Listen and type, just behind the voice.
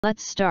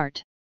Let's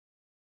start.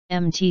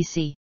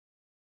 MTC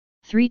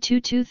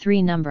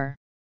 3223 number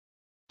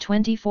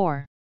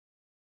 24.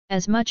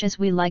 As much as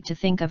we like to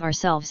think of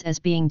ourselves as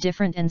being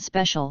different and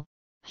special,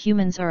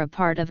 humans are a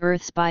part of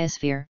Earth's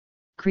biosphere,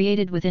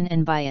 created within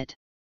and by it.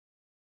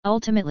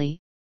 Ultimately,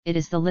 it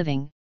is the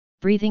living,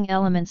 breathing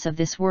elements of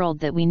this world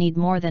that we need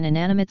more than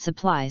inanimate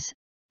supplies,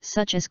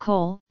 such as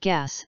coal,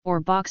 gas, or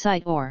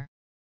bauxite ore.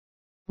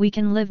 We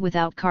can live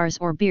without cars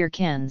or beer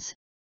cans,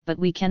 but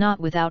we cannot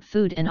without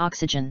food and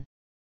oxygen.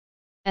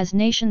 As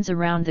nations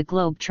around the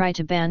globe try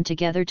to band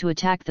together to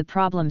attack the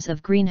problems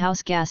of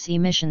greenhouse gas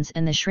emissions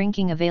and the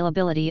shrinking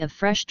availability of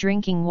fresh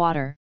drinking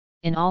water,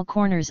 in all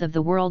corners of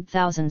the world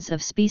thousands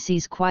of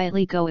species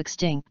quietly go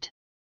extinct.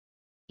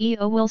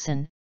 E.O.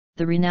 Wilson,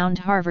 the renowned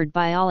Harvard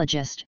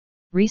biologist,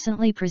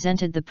 recently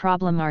presented the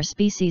problem our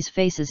species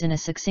faces in a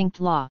succinct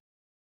law.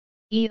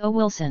 E.O.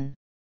 Wilson: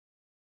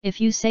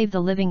 if you save the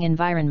living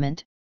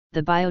environment,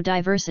 the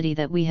biodiversity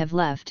that we have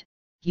left,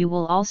 you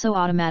will also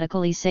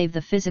automatically save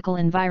the physical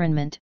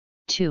environment,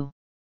 too.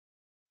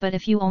 But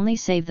if you only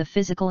save the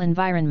physical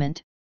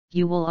environment,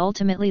 you will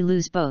ultimately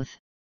lose both.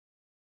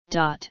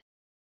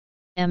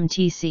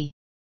 MTC.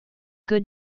 Good.